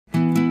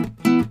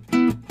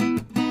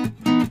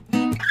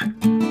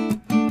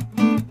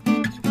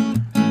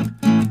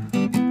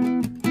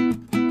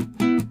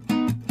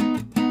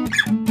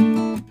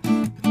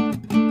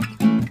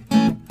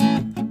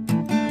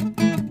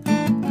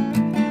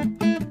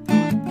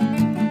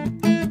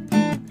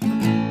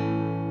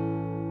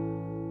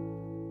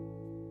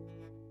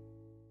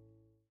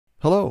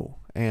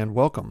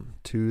welcome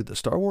to the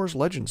Star Wars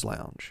Legends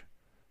Lounge,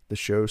 the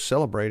show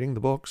celebrating the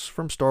books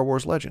from Star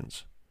Wars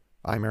Legends.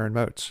 I'm Aaron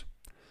Moats.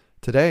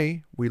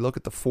 Today, we look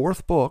at the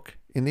fourth book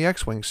in the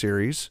X-Wing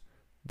series,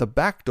 The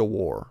Bacta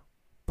War,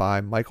 by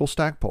Michael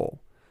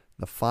Stackpole,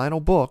 the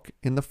final book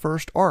in the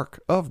first arc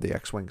of the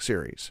X-Wing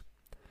series.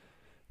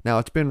 Now,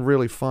 it's been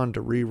really fun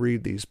to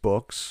reread these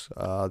books.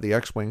 The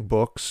X-Wing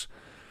books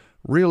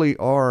really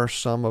are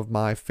some of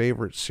my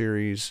favorite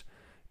series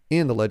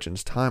in the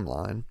Legends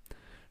timeline.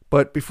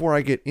 But before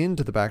I get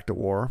into the Bacta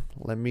War,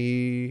 let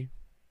me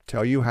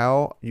tell you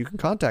how you can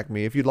contact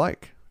me if you'd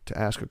like to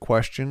ask a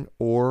question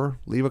or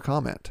leave a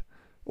comment,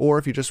 or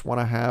if you just want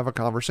to have a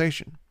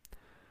conversation.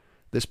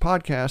 This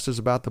podcast is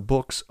about the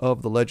books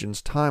of the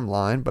Legends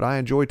timeline, but I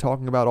enjoy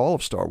talking about all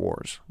of Star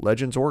Wars,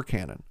 Legends or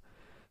canon.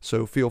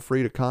 So feel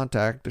free to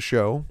contact the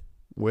show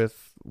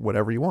with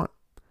whatever you want.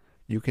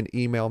 You can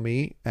email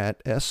me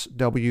at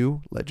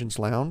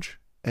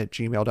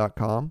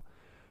swlegendslounge@gmail.com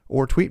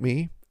or tweet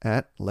me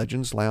at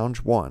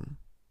legendslounge1.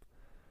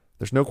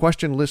 There's no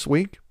question this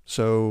week,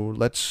 so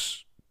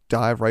let's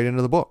dive right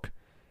into the book.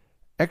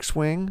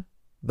 X-Wing,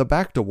 The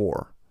Bacta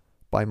War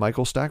by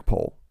Michael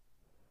Stackpole.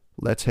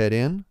 Let's head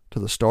in to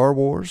the Star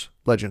Wars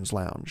Legends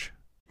Lounge.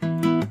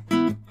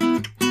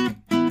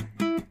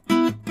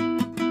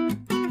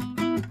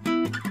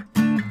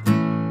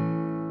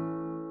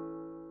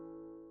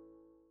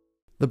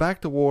 The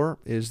Bacta War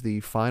is the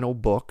final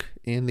book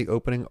in the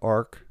opening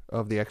arc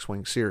of the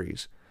X-Wing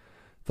series.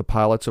 The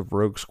pilots of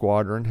Rogue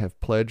Squadron have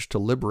pledged to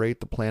liberate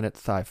the planet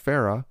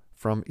Thyfera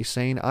from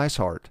Ysane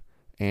Iceheart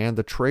and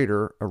the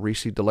traitor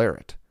Arisi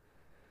Delaret.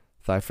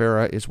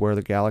 Thyfera is where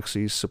the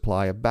galaxy's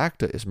supply of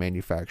Bacta is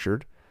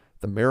manufactured,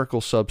 the miracle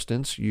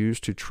substance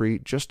used to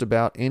treat just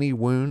about any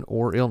wound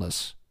or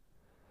illness.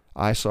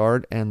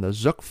 Isard and the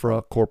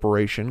Zukfra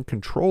Corporation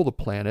control the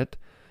planet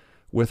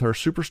with her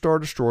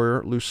superstar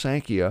destroyer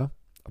Lusankya,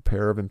 a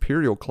pair of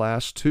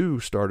Imperial-class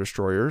II Star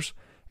Destroyers,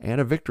 and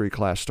a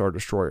Victory-class Star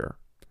Destroyer.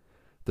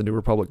 The New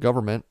Republic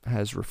government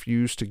has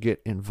refused to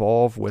get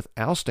involved with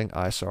ousting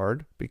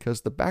Isard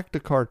because the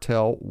Bacta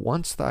cartel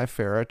wants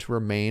Thyfera to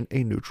remain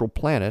a neutral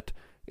planet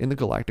in the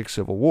Galactic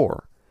Civil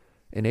War,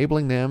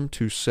 enabling them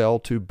to sell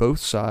to both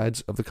sides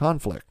of the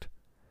conflict.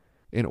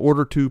 In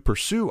order to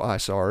pursue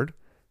Isard,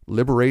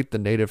 liberate the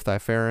native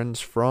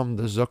Thyferans from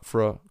the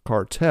Zukfra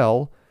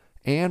cartel,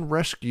 and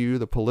rescue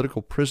the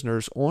political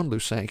prisoners on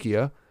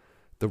Lusankya,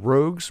 the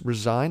rogues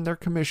resign their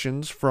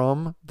commissions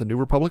from the New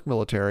Republic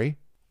military,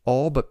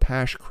 all but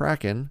Pash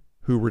Kraken,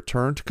 who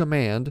returned to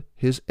command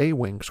his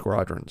A-Wing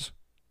squadrons.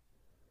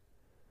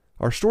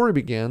 Our story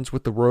begins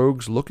with the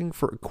rogues looking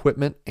for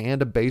equipment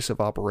and a base of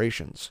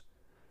operations.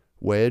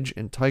 Wedge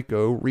and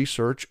Tycho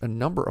research a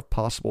number of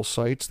possible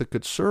sites that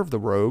could serve the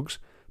rogues,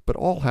 but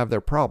all have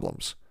their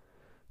problems.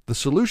 The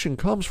solution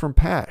comes from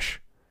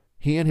Pash.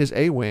 He and his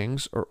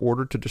A-Wings are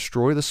ordered to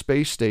destroy the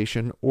space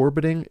station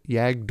orbiting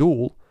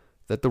Yagdul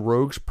that the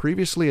rogues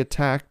previously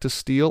attacked to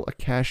steal a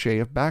cache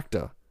of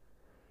Bacta.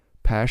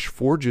 Pash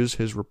forges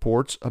his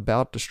reports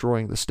about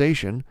destroying the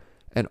station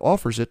and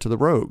offers it to the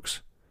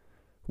rogues.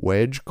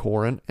 Wedge,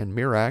 Corran, and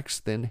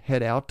Mirax then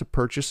head out to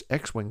purchase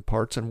X-Wing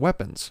parts and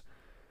weapons.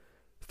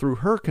 Through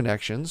her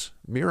connections,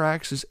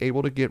 Mirax is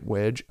able to get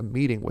Wedge a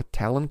meeting with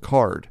Talon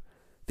Karrde,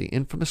 the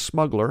infamous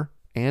smuggler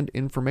and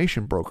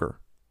information broker.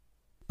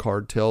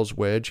 Karrde tells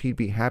Wedge he'd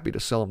be happy to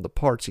sell him the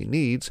parts he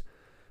needs,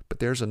 but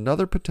there's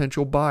another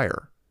potential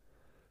buyer.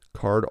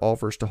 Karrde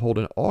offers to hold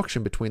an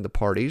auction between the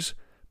parties,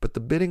 but the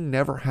bidding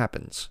never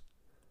happens.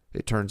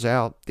 It turns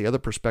out the other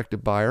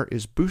prospective buyer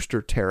is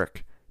Booster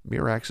Terrik,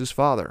 Mirax's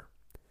father.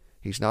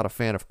 He's not a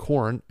fan of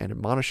Corran and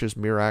admonishes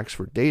Mirax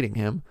for dating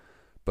him,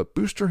 but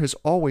Booster has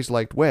always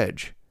liked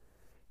Wedge.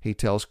 He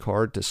tells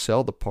Karrde to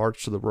sell the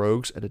parts to the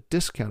rogues at a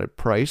discounted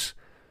price.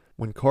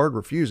 When Karrde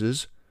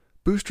refuses,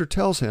 Booster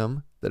tells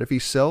him that if he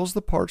sells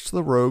the parts to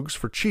the rogues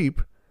for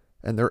cheap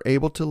and they're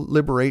able to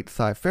liberate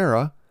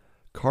Thyfera,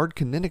 Karrde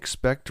can then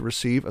expect to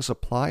receive a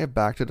supply of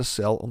Bacta to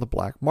sell on the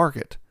black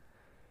market.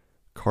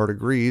 Karrde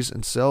agrees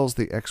and sells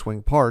the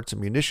X-Wing parts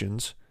and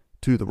munitions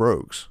to the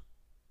rogues.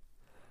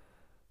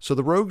 So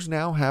the rogues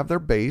now have their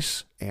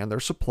base and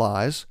their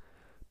supplies,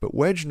 but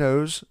Wedge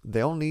knows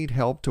they'll need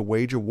help to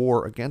wage a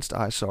war against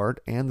Isard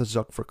and the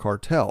Zukfra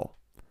cartel.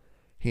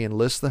 He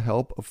enlists the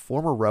help of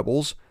former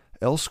rebels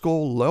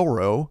Elskol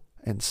Lelro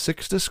and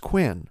Sixtus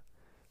Quinn,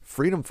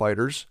 freedom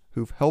fighters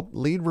who've helped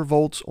lead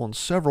revolts on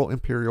several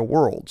Imperial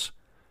worlds.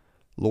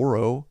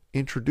 Loro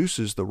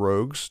introduces the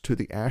rogues to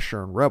the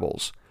Ashern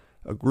rebels,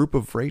 a group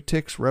of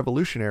Vratix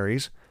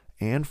revolutionaries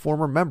and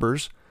former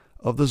members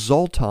of the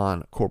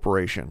Zoltan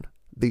Corporation,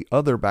 the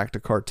other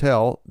Bacta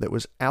cartel that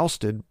was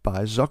ousted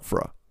by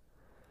Zukfra.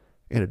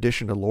 In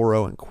addition to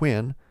Loro and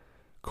Quinn,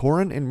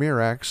 Corran and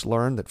Mirax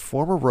learn that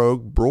former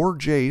rogue Bror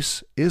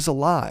Jace is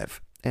alive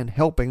and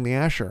helping the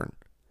Ashern.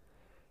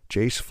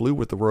 Jace flew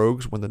with the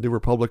rogues when the New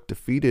Republic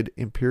defeated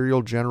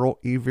Imperial General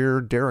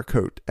Evir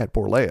Daracote at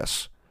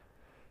Borlaus.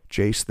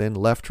 Jace then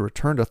left to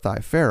return to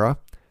Thyfera.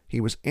 He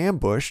was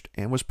ambushed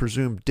and was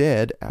presumed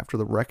dead after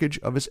the wreckage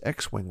of his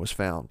X-Wing was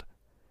found.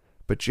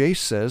 but Jace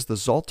says the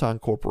Zoltan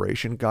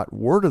Corporation got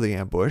word of the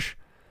ambush,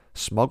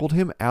 smuggled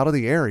him out of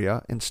the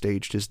area, and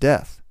staged his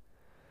death.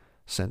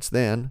 Since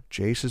then,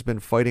 Jace has been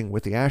fighting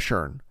with the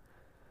Ashern.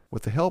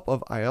 With the help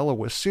of Aela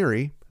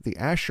Wasiri, the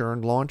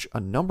Ashern launch a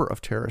number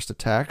of terrorist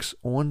attacks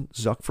on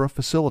Zukfra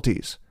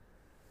facilities.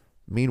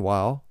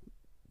 Meanwhile,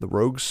 the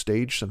rogues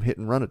stage some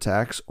hit-and-run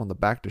attacks on the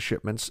Bacta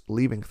shipments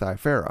leaving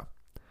Thyfera.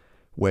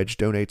 Wedge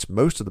donates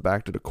most of the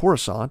Bacta to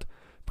Coruscant,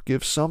 but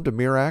gives some to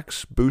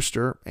Mirax,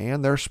 Booster,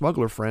 and their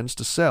smuggler friends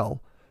to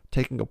sell,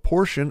 taking a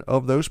portion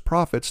of those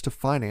profits to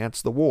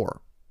finance the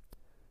war.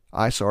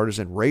 Isard is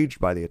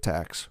enraged by the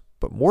attacks,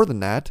 but more than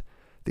that,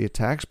 the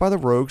attacks by the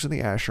rogues and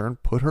the Ashern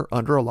put her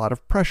under a lot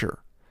of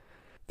pressure.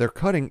 They're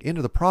cutting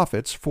into the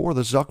profits for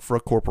the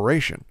Zukfra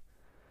Corporation.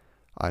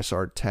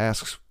 Isard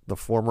tasks the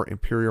former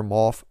Imperial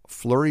Moff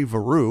Flurry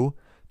Veru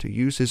to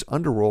use his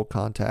underworld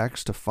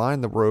contacts to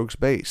find the rogues'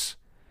 base.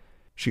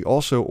 She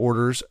also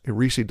orders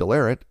Irisi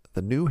Delaret,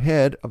 the new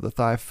head of the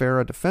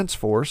Thyfera Defense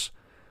Force,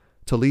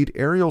 to lead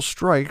aerial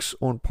strikes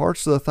on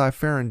parts of the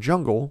Thyferan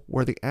jungle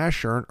where the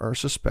Ashern are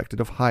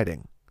suspected of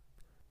hiding.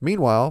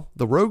 Meanwhile,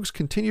 the rogues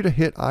continue to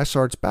hit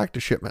Isard's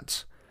Bacta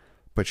shipments,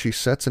 but she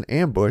sets an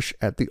ambush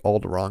at the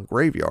Alderaan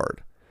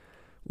graveyard.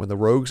 When the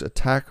rogues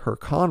attack her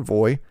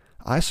convoy,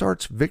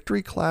 Isard's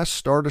Victory-class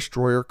Star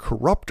Destroyer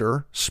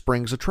Corruptor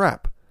springs a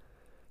trap.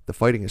 The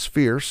fighting is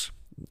fierce.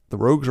 The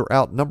rogues are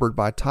outnumbered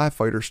by TIE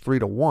fighters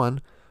 3-1,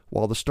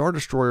 while the Star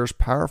Destroyer's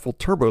powerful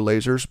turbo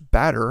lasers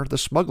batter the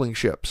smuggling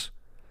ships.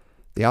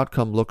 The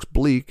outcome looks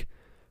bleak.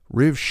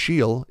 Riv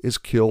Shiel is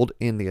killed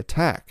in the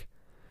attack.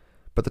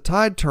 But the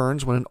tide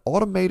turns when an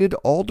automated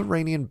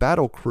Alderaanian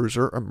battle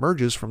cruiser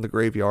emerges from the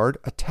graveyard,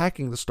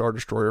 attacking the Star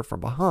Destroyer from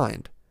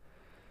behind.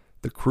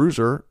 The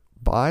cruiser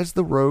buys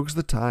the rogues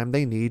the time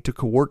they need to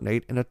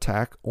coordinate an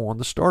attack on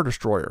the Star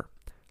Destroyer,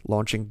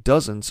 launching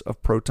dozens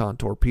of proton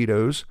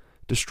torpedoes,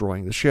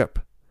 destroying the ship.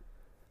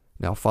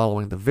 Now,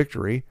 following the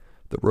victory,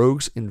 the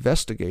rogues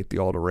investigate the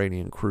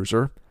Alderaanian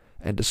cruiser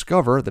and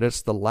discover that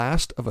it's the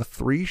last of a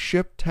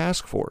 3-ship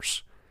task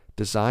force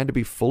designed to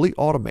be fully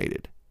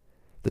automated.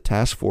 The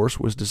task force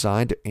was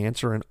designed to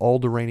answer an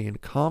Alderaanian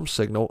comm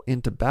signal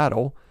into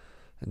battle,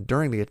 and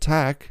during the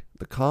attack,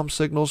 the comm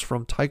signals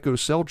from Tycho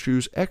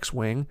Selchu's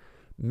X-Wing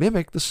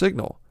mimic the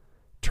signal,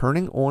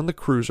 turning on the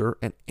cruiser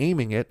and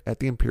aiming it at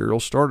the Imperial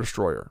Star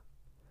Destroyer.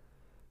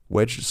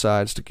 Wedge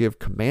decides to give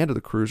command of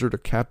the cruiser to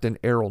Captain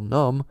Errol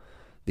Num,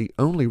 the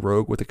only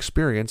rogue with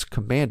experience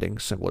commanding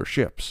similar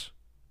ships.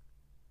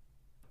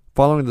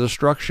 Following the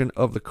destruction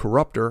of the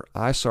Corruptor,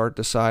 Isard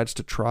decides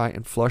to try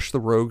and flush the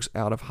rogues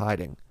out of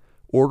hiding,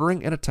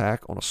 ordering an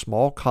attack on a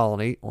small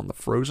colony on the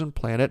frozen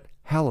planet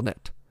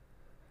Halonet.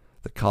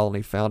 The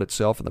colony found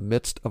itself in the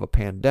midst of a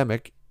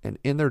pandemic, and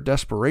in their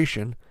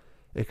desperation,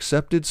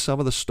 accepted some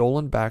of the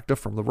stolen Bacta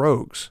from the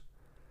rogues.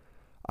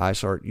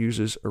 Isard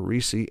uses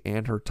Irisi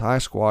and her TIE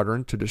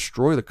squadron to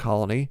destroy the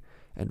colony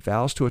and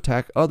vows to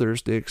attack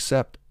others to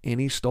accept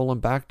any stolen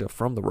Bacta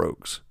from the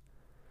rogues.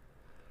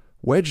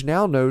 Wedge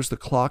now knows the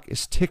clock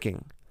is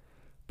ticking,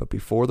 but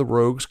before the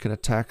rogues can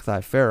attack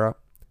Thyfera,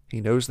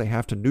 he knows they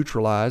have to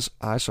neutralize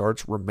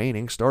Isard's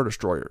remaining Star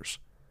Destroyers.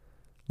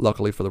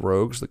 Luckily for the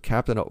rogues, the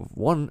captain of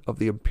one of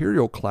the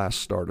Imperial-class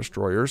Star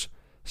Destroyers,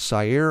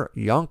 Sayer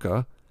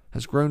Yanka,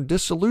 has grown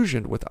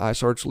disillusioned with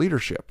Isard's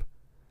leadership.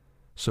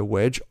 So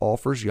Wedge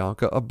offers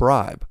Yanka a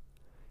bribe.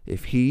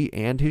 If he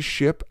and his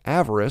ship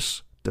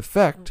Avarice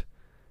defect,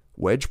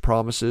 Wedge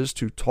promises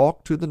to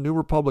talk to the New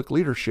Republic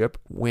leadership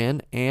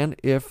when and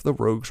if the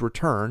rogues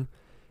return,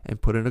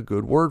 and put in a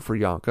good word for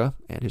Yanka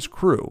and his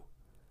crew.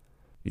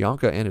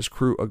 Yanka and his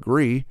crew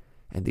agree,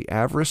 and the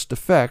Avarice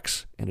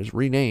defects and is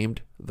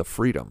renamed the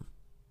Freedom.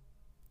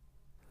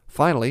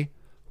 Finally,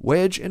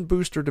 Wedge and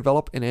Booster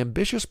develop an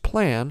ambitious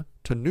plan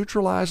to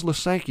neutralize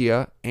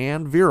Lusankya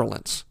and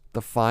Virulence,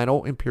 the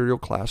final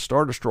Imperial-class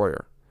Star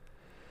Destroyer.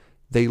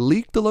 They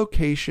leak the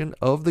location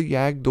of the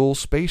Yagdul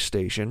space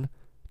station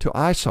to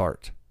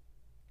Isard.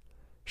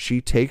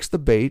 She takes the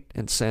bait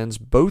and sends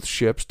both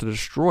ships to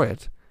destroy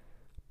it.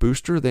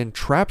 Booster then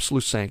traps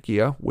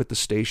Lusankya with the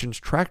station's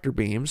tractor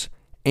beams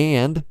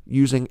and,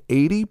 using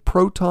 80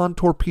 proton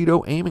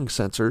torpedo aiming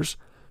sensors,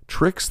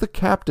 tricks the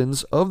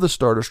captains of the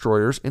Star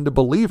Destroyers into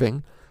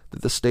believing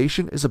that the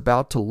station is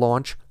about to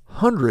launch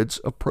hundreds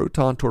of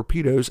proton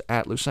torpedoes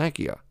at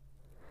Lusankya.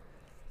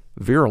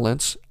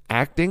 Virulence,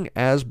 acting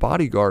as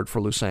bodyguard for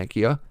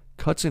Lusankya,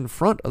 cuts in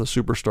front of the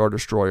Super Star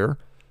Destroyer,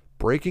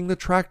 breaking the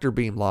tractor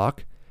beam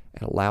lock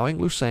and allowing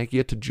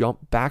Lusankya to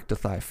jump back to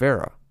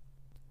Thyfera.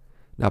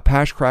 Now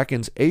Pash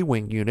Kraken's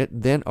A-Wing unit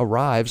then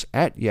arrives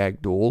at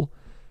Yagdul,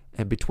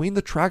 and between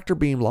the tractor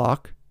beam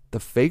lock, the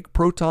fake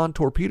proton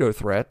torpedo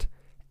threat,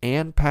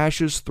 and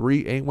Pash's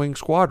 3 A-Wing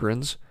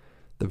squadrons,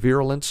 the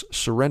Virulence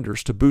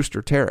surrenders to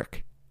Booster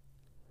Terek.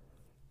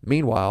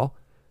 Meanwhile,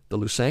 the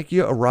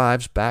Lusankya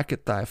arrives back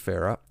at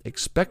Thyfera,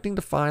 expecting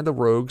to find the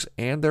rogues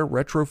and their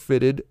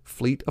retrofitted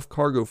fleet of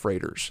cargo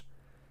freighters.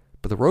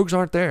 But the rogues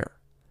aren't there.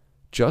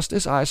 Just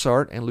as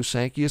Isard and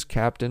Lusankya's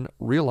captain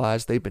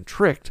realize they've been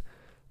tricked,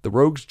 the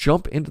rogues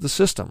jump into the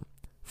system,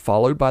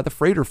 followed by the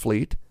freighter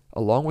fleet,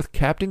 along with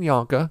Captain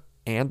Yonka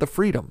and the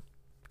Freedom,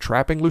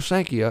 trapping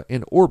Lusankya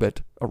in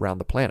orbit around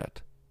the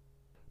planet.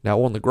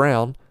 Now on the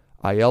ground,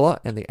 Aela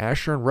and the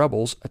Asuran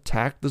rebels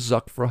attack the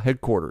Zukfra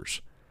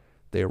headquarters.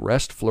 They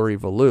arrest Fleury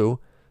Veloux,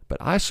 but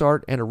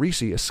Isart and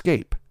Irisi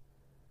escape.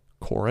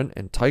 Corran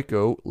and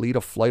Tycho lead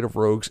a flight of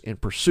rogues in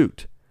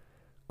pursuit.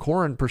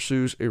 Corran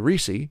pursues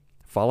Irisi,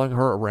 following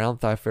her around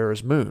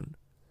Thyfera's moon.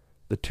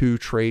 The two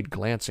trade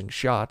glancing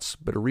shots,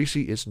 but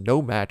Irisi is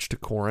no match to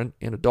Corran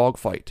in a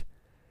dogfight.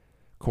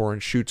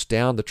 Corran shoots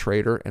down the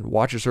traitor and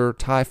watches her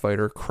TIE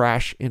fighter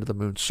crash into the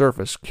moon's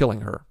surface,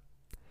 killing her.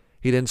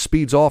 He then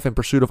speeds off in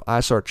pursuit of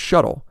Isart's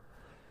shuttle.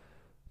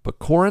 But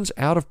Corran's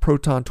out of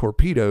proton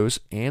torpedoes,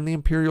 and the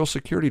Imperial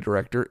Security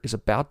Director is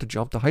about to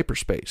jump to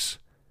hyperspace.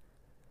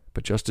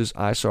 But just as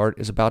Isart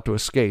is about to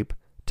escape,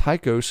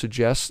 Tycho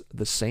suggests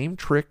the same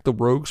trick the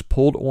rogues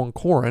pulled on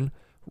Corran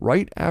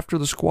right after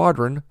the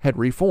squadron had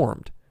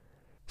reformed.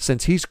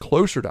 Since he's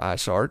closer to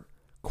Isart,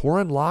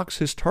 Corran locks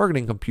his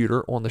targeting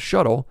computer on the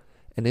shuttle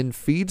and then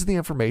feeds the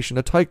information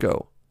to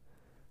Tycho.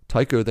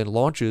 Tycho then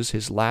launches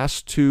his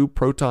last two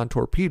proton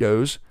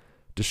torpedoes,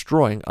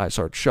 destroying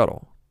Isart's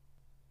shuttle.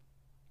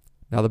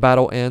 Now the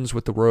battle ends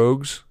with the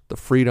rogues, the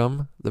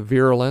Freedom, the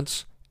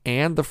Virulence,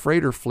 and the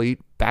freighter fleet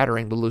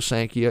battering the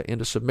Lusankya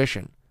into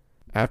submission.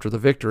 After the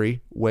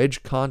victory,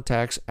 Wedge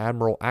contacts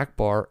Admiral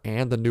Ackbar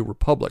and the New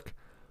Republic,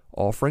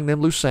 offering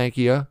them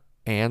Lusankya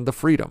and the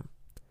Freedom.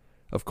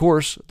 Of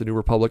course, the New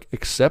Republic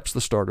accepts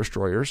the Star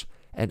Destroyers,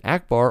 and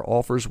Ackbar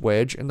offers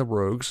Wedge and the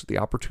rogues the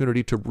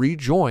opportunity to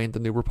rejoin the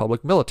New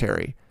Republic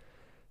military,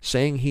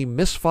 saying he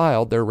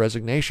misfiled their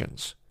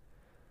resignations.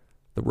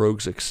 The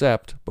rogues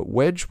accept, but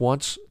Wedge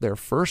wants their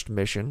first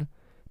mission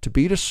to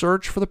be to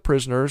search for the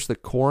prisoners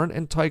that Corran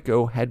and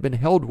Tycho had been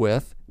held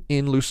with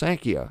in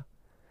Lusankya.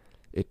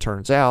 It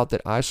turns out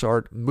that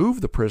Isart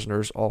moved the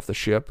prisoners off the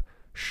ship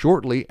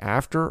shortly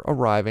after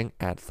arriving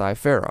at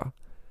Thyfera,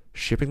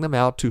 shipping them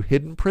out to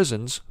hidden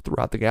prisons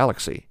throughout the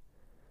galaxy.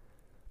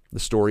 The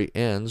story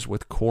ends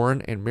with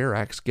Corran and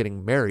Mirax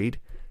getting married,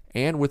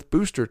 and with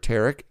Booster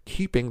Terrik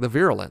keeping the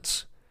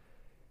Virulence.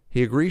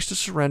 He agrees to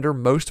surrender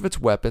most of its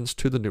weapons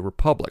to the New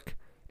Republic,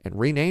 and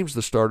renames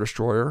the Star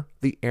Destroyer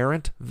the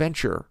Errant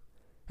Venture,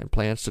 and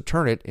plans to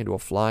turn it into a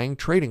flying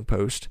trading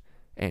post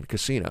and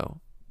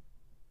casino.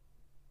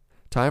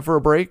 Time for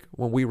a break.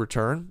 When we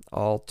return,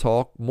 I'll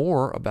talk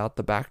more about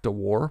the Bacta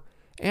War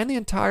and the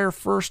entire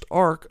first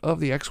arc of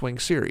the X-Wing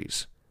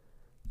series.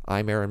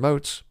 I'm Aaron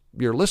Moats.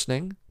 You're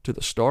listening to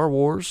the Star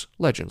Wars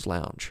Legends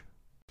Lounge.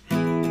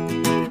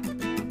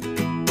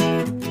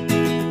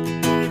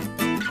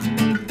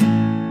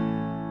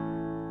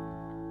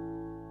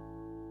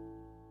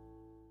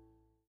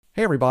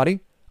 Hey everybody,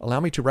 allow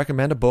me to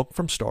recommend a book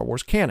from Star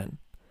Wars canon,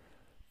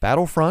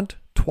 Battlefront: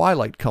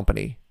 Twilight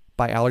Company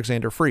by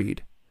Alexander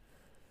Freed.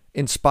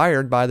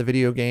 Inspired by the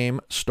video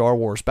game Star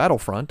Wars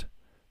Battlefront,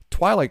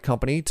 Twilight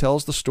Company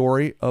tells the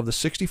story of the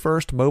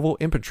 61st Mobile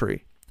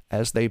Infantry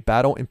as they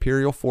battle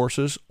Imperial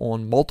forces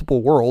on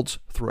multiple worlds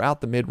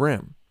throughout the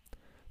Mid-Rim.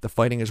 The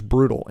fighting is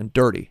brutal and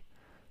dirty.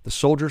 The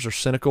soldiers are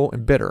cynical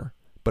and bitter,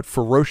 but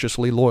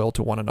ferociously loyal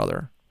to one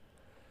another.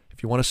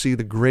 If you want to see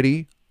the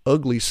gritty,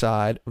 ugly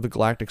side of the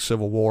Galactic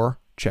Civil War,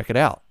 check it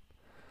out.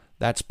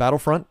 That's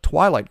Battlefront: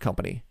 Twilight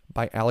Company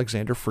by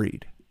Alexander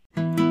Freed.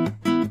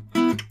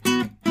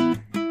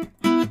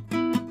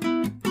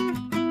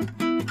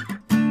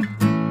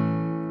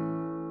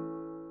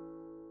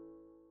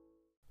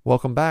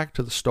 Welcome back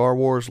to the Star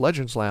Wars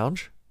Legends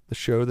Lounge, the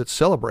show that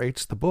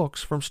celebrates the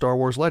books from Star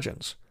Wars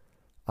Legends.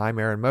 I'm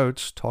Aaron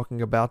Moats,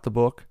 talking about the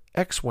book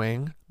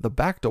X-Wing: The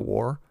Bacta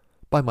War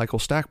by Michael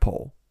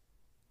Stackpole.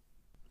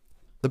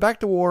 The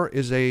Bacta War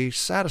is a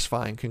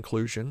satisfying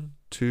conclusion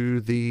to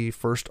the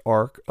first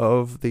arc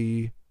of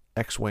the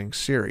X-Wing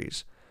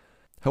series.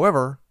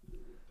 However,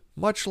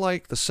 much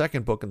like the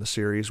second book in the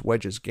series,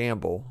 Wedge's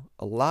Gamble,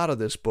 a lot of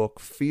this book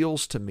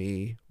feels to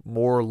me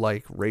more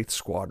like Wraith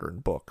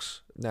Squadron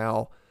books.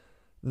 Now,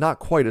 not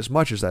quite as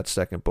much as that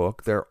second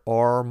book. There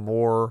are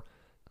more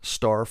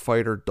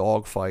starfighter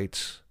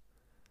dogfights.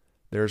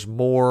 There's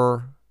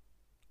more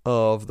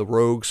of the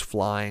rogues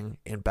flying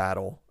in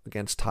battle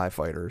against TIE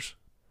fighters.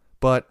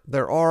 But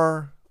there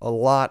are a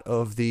lot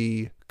of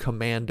the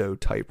commando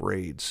type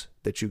raids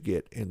that you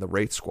get in the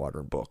Wraith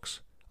Squadron books.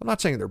 I'm not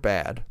saying they're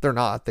bad. They're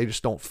not. They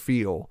just don't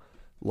feel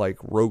like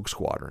Rogue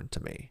Squadron to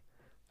me.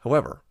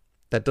 However,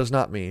 that does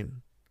not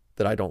mean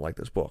that I don't like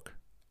this book.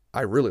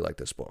 I really like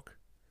this book.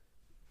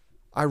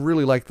 I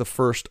really like the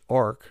first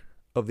arc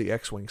of the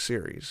X-Wing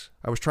series.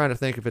 I was trying to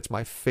think if it's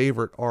my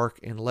favorite arc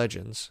in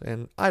Legends,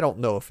 and I don't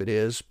know if it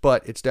is,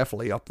 but it's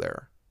definitely up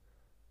there.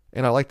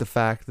 And I like the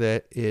fact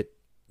that it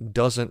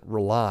doesn't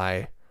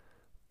rely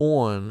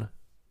on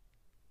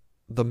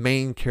the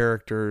main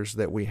characters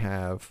that we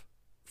have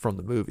from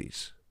the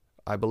movies.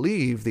 I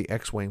believe the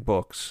X-Wing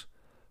books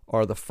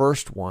are the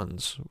first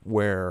ones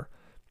where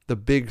the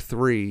big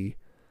three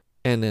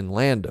and then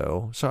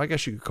Lando, so I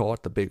guess you could call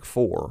it the big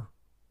four,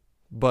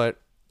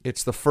 but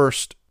it's the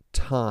first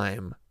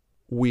time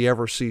we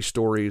ever see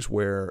stories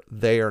where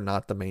they are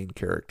not the main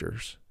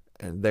characters.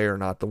 and they are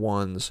not the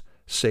ones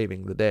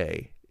saving the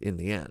day in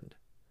the end.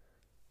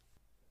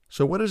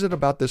 So what is it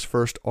about this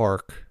first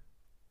arc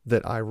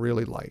that I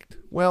really liked?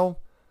 Well,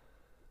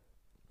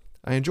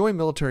 I enjoy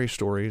military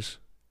stories,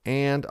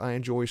 and I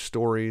enjoy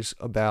stories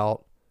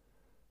about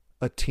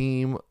a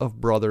team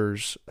of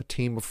brothers, a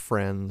team of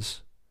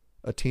friends,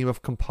 a team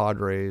of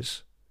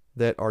compadres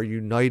that are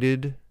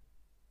united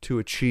to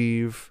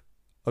achieve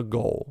a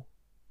goal.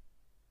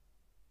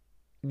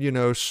 You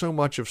know, so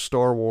much of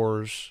Star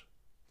Wars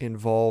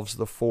involves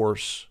the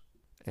Force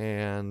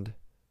and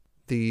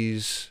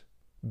these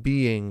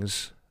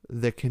beings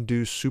that can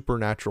do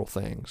supernatural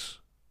things,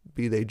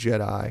 be they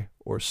Jedi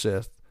or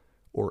Sith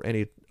or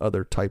any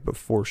other type of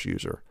Force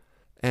user.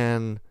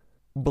 And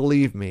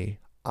believe me,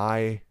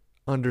 I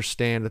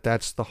understand that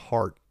that's the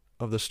heart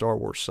of the Star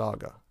Wars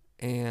saga.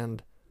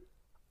 And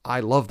I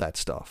love that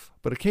stuff.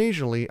 But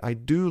occasionally, I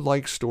do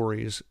like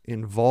stories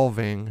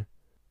involving,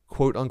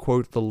 quote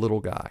unquote, the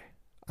little guy.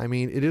 I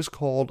mean, it is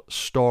called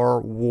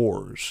Star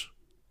Wars.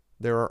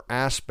 There are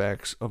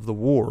aspects of the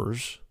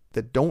wars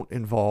that don't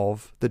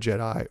involve the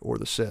Jedi or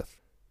the Sith.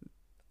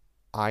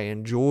 I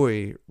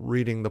enjoy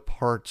reading the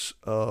parts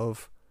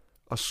of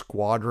a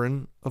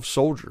squadron of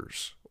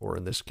soldiers, or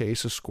in this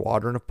case, a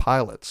squadron of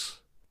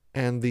pilots,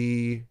 and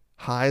the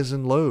highs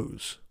and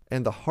lows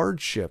and the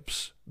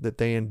hardships that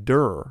they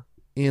endure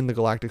in the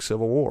Galactic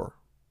Civil War.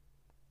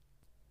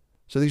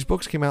 So these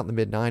books came out in the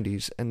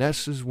mid-90s, and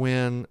this is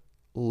when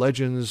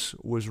Legends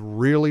was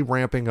really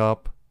ramping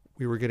up.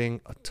 We were getting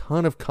a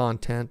ton of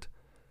content,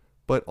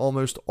 but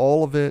almost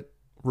all of it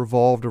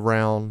revolved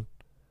around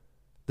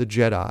the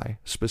Jedi,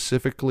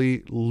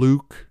 specifically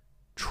Luke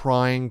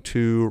trying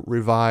to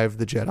revive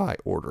the Jedi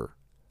Order.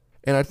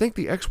 And I think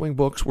the X-Wing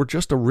books were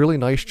just a really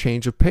nice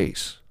change of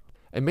pace.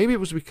 And maybe it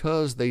was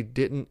because they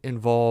didn't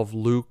involve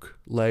Luke,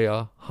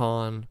 Leia,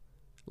 Han,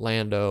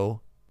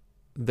 Lando,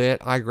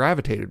 that I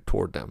gravitated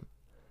toward them.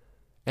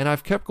 And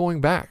I've kept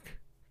going back.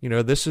 You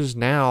know, this is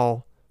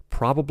now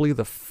probably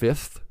the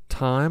 5th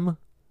time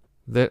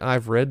that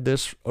I've read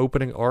this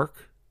opening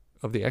arc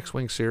of the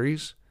X-Wing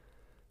series,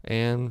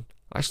 and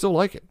I still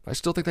like it. I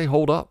still think they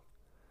hold up.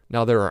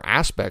 Now, there are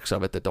aspects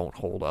of it that don't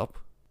hold up.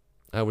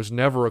 I was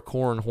never a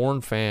Corran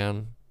Horn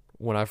fan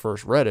when I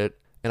first read it,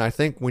 and I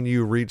think when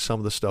you read some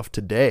of the stuff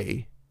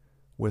today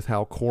with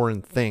how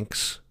Corran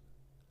thinks,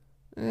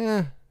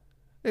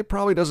 it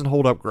probably doesn't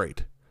hold up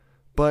great.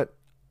 But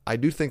I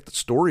do think the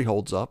story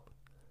holds up,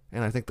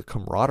 and I think the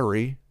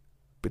camaraderie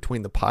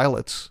between the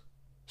pilots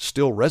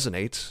still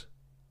resonates.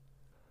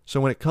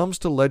 So when it comes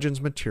to Legends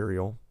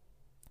material,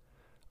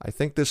 I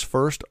think this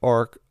first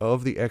arc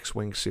of the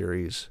X-Wing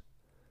series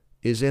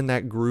is in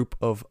that group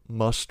of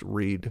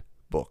must-read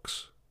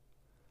books.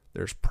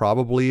 There's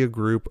probably a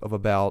group of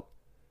about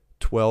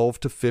 12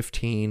 to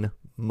 15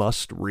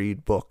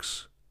 must-read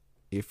books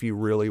if you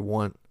really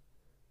want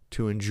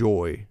to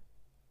enjoy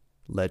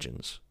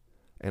Legends.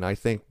 And I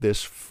think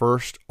this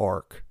first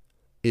arc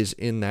is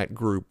in that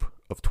group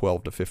of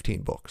 12 to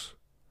 15 books.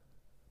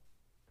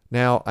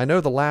 Now, I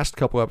know the last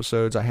couple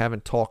episodes I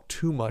haven't talked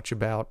too much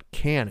about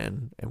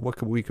canon and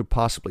what we could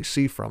possibly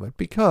see from it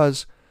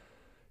because,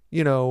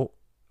 you know,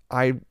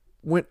 I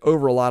went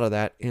over a lot of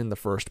that in the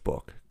first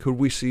book. Could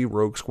we see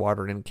Rogue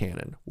Squadron in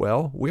canon?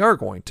 Well, we are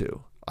going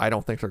to. I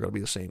don't think they're going to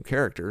be the same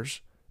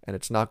characters, and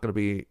it's not going to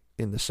be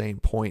in the same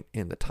point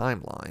in the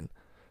timeline.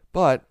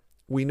 But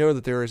we know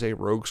that there is a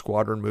Rogue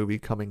Squadron movie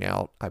coming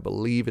out. I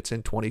believe it's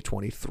in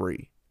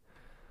 2023.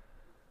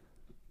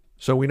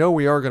 So we know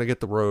we are going to get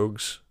the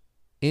Rogues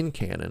in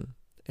canon,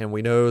 and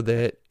we know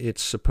that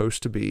it's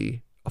supposed to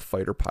be a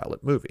fighter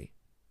pilot movie.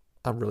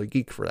 I'm really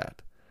geeked for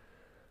that.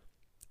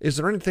 Is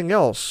there anything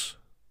else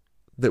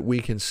that we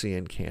can see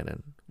in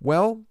canon?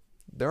 Well,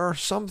 there are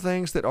some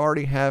things that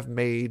already have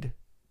made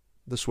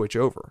the switch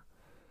over.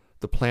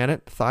 The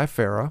planet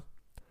Thyfera,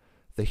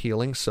 the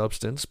healing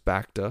substance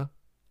Bacta,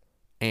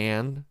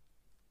 and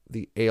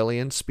the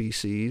alien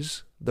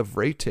species, the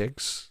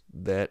Vratics,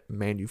 that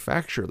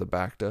manufacture the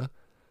Bacta,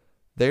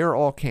 they are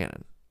all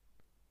canon.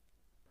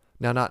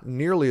 Now, not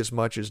nearly as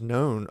much is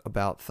known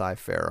about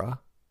Thyfera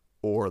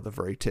or the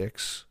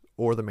Vratics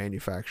or the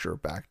manufacturer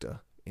of Bacta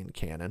in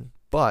canon,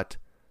 but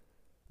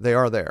they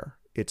are there.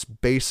 It's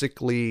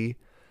basically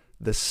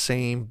the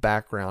same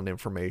background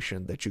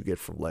information that you get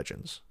from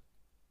Legends.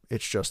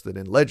 It's just that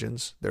in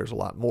Legends, there's a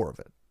lot more of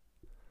it.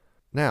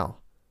 Now,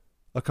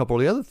 a couple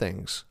of the other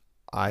things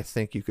I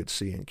think you could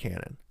see in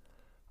canon.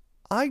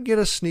 I get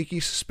a sneaky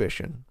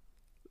suspicion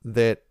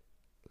that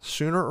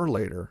sooner or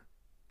later,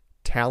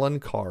 Talon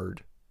Karrde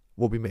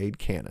will be made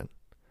canon.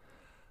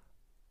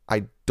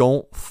 I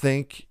don't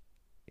think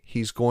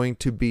he's going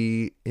to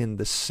be in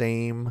the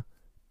same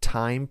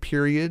time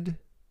period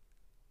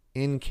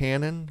in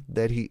canon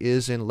that he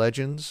is in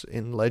Legends.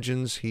 In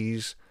Legends,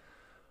 he's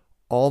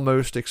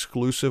almost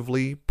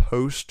exclusively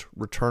post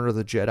Return of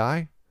the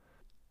Jedi.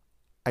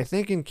 I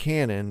think in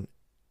canon,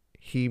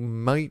 he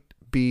might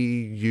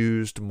be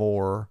used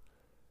more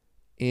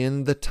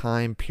in the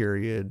time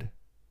period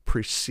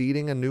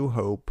preceding A New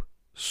Hope,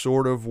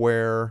 sort of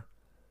where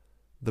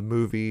the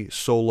movie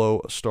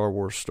Solo: A Star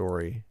Wars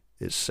Story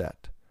is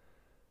set.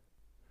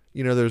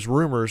 There's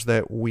rumors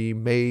that we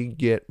may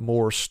get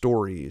more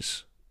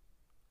stories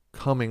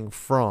coming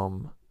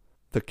from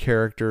the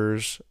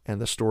characters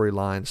and the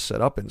storylines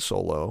set up in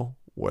Solo,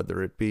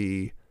 whether it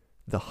be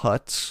the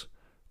Hutts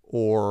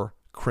or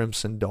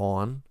Crimson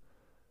Dawn.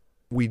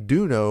 We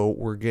do know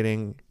we're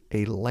getting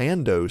a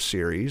Lando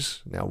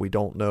series. Now, we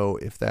don't know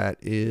if that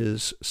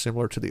is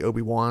similar to the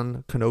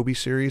Obi-Wan Kenobi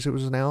series that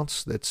was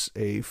announced. That's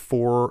a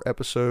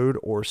 4-episode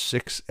or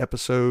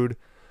 6-episode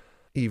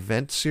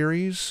event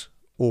series,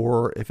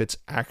 or if it's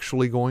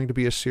actually going to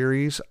be a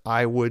series.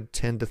 I would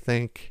tend to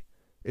think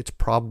it's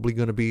probably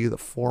going to be the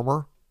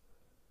former.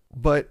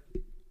 But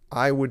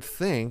I would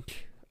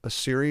think a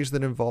series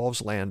that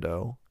involves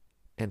Lando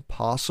and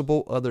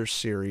possible other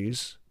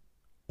series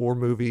or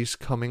movies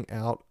coming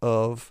out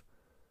of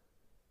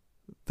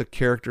the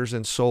characters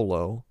in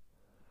Solo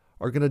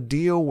are going to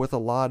deal with a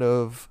lot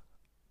of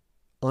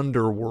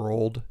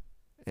underworld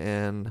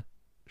and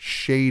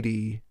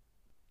shady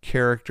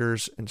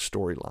characters and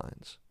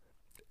storylines.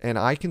 And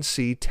I can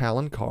see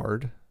Talon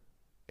Karrde,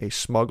 a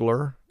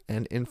smuggler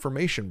and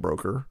information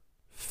broker,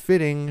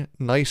 fitting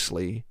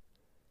nicely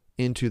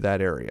into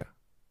that area.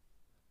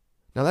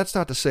 Now, that's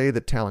not to say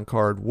that Talon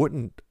Karrde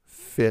wouldn't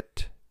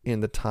fit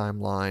in the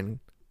timeline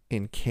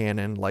in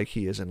canon like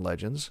he is in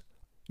Legends.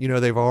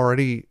 They've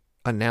already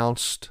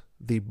announced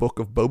the Book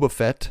of Boba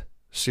Fett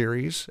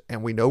series,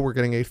 and we know we're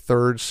getting a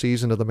 3rd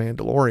season of The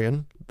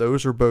Mandalorian.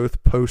 Those are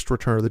both post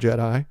Return of the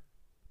Jedi.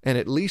 And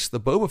at least the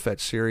Boba Fett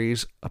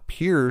series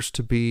appears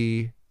to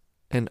be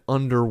an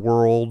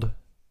underworld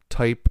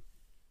type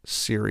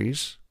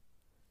series.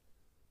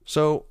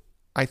 So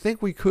I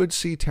think we could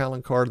see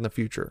Talon Karrde in the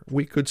future.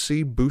 We could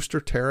see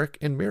Booster Terrik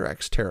and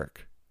Mirax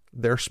Terrik.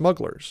 They're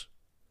smugglers.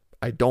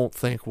 I don't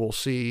think we'll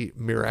see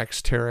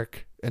Mirax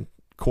Terrik and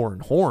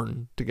Corran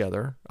Horn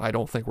together. I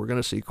don't think we're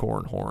going to see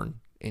Corran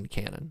Horn in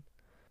canon.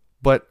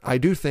 But I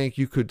do think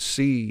you could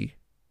see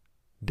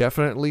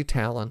definitely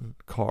Talon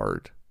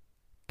Karrde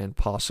and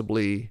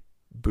possibly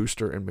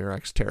Booster and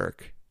Mirax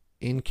Terrik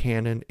in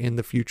canon in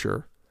the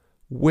future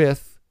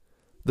with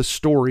the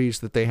stories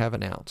that they have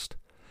announced.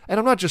 And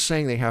I'm not just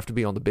saying they have to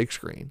be on the big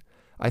screen.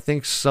 I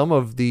think some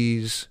of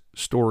these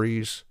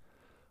stories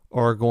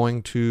are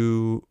going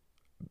to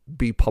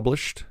be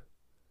published,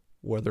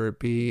 whether it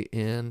be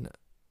in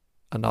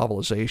a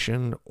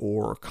novelization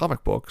or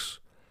comic books.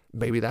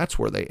 Maybe that's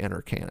where they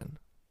enter canon.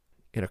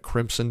 In a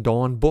Crimson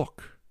Dawn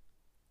book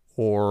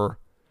or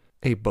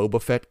a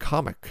Boba Fett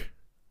comic.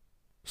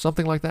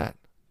 Something like that.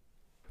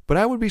 But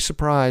I would be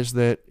surprised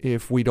that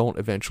if we don't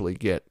eventually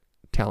get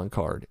Talon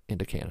Karrde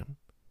into canon.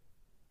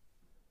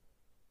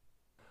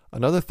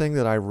 Another thing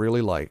that I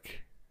really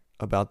like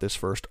about this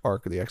first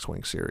arc of the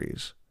X-Wing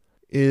series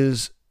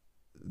is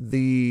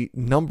the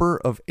number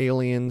of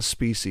alien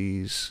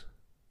species,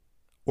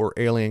 or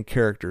alien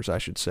characters, I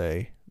should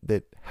say,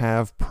 that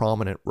have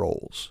prominent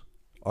roles.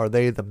 Are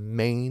they the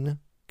main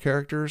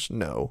characters?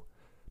 No.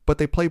 But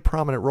they play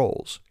prominent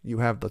roles. You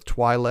have the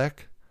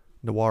Twi'lek,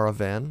 Nawara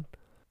Ven.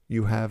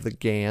 You have the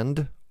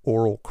Gand,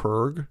 Oral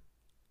Kurg.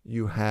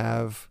 You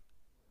have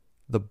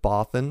the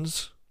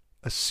Bothans,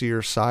 Asir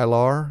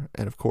Sylar,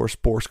 and of course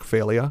Borsk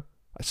Falia.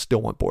 I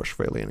still want Borsk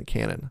Falia in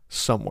canon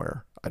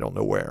somewhere. I don't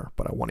know where,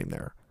 but I want him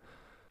there.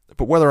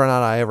 But whether or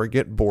not I ever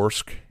get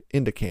Borsk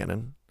into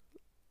canon,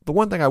 the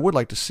one thing I would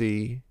like to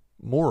see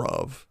more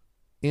of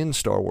in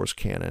Star Wars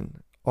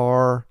canon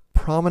are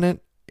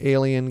prominent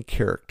alien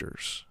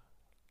characters.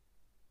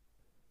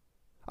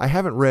 I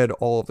haven't read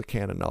all of the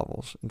canon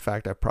novels. In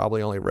fact, I've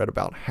probably only read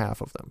about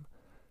half of them.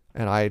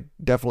 And I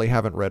definitely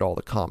haven't read all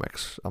the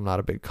comics. I'm not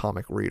a big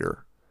comic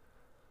reader.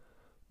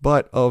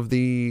 But of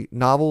the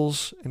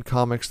novels and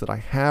comics that I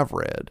have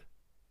read,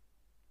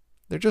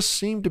 there just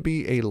seemed to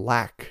be a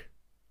lack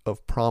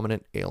of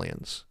prominent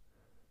aliens.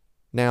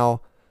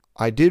 Now,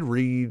 I did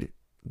read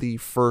the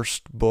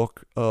first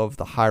book of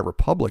the High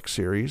Republic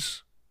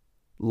series,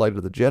 Light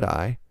of the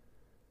Jedi,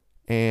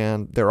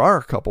 and there are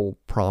a couple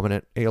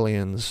prominent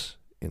aliens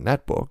in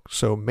that book.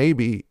 So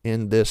maybe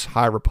in this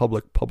High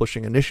Republic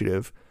publishing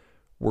initiative,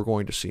 we're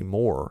going to see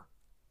more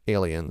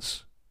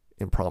aliens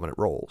in prominent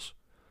roles.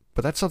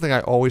 But that's something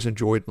I always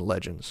enjoyed in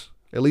Legends,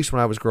 at least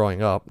when I was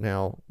growing up.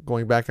 Now,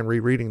 going back and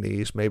rereading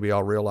these, maybe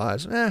I'll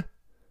realize, there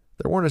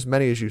weren't as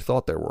many as you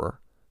thought there were.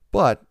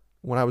 But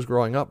when I was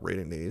growing up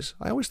reading these,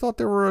 I always thought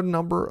there were a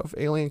number of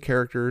alien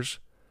characters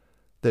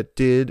that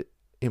did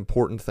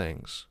important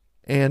things,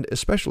 and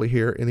especially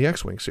here in the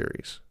X-Wing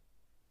series.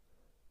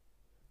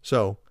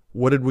 So,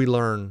 what did we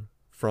learn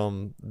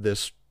from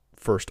this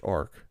first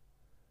arc?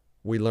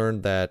 We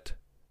learned that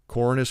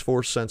Corran is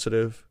force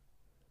sensitive.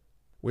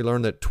 We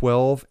learned that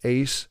 12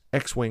 ace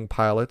X-Wing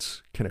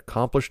pilots can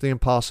accomplish the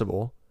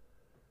impossible.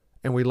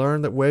 And we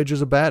learned that Wedge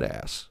is a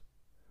badass.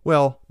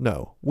 Well,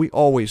 no, we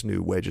always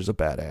knew Wedge is a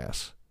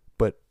badass.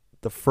 But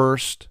the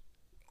first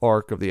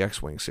arc of the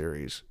X-Wing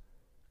series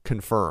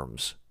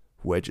confirms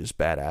Wedge's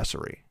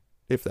badassery,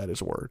 if that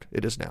is a word.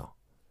 It is now.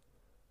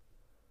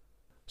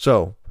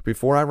 So,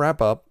 before I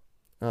wrap up,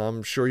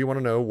 I'm sure you want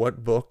to know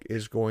what book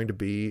is going to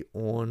be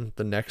on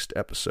the next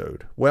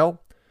episode.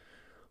 Well,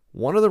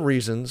 one of the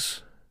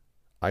reasons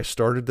I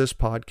started this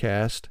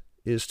podcast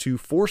is to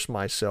force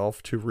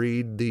myself to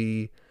read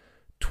the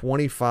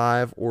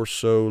 25 or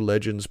so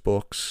Legends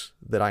books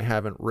that I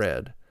haven't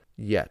read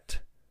yet.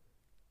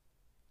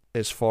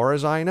 As far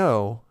as I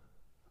know,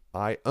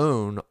 I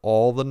own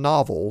all the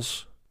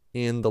novels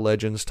in the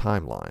Legends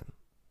timeline,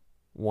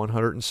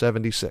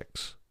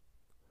 176.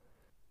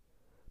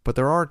 But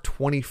there are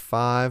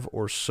 25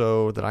 or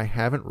so that I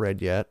haven't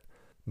read yet,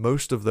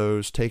 most of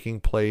those taking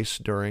place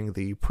during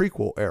the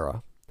prequel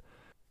era.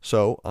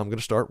 So I'm going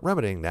to start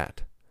remedying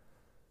that.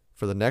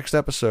 For the next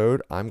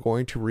episode, I'm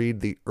going to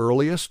read the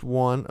earliest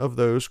one of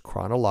those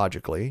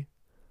chronologically,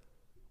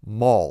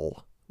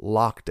 Maul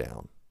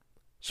Lockdown.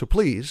 So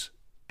please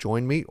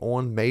join me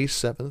on May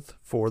 7th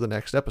for the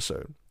next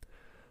episode.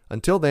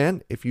 Until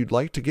then, if you'd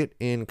like to get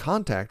in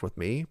contact with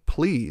me,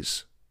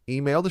 please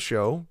email the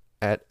show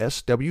at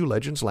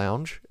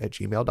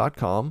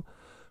swlegendslounge@gmail.com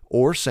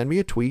or send me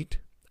a tweet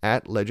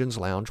at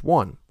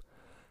legendslounge1.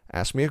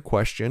 Ask me a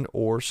question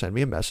or send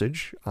me a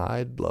message.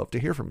 I'd love to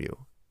hear from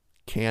you.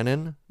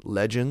 Canon,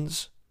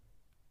 Legends,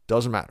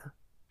 doesn't matter.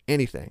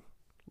 Anything.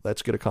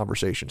 Let's get a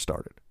conversation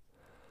started.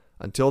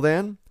 Until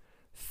then,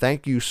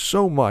 thank you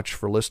so much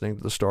for listening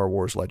to the Star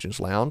Wars Legends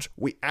Lounge.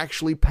 We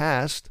actually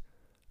passed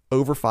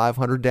over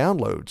 500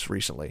 downloads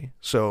recently,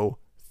 so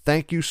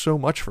thank you so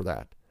much for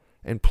that.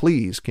 And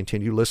please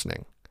continue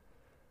listening.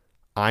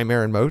 I'm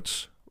Aaron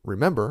Moats.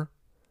 Remember,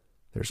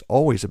 there's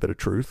always a bit of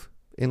truth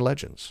in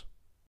Legends.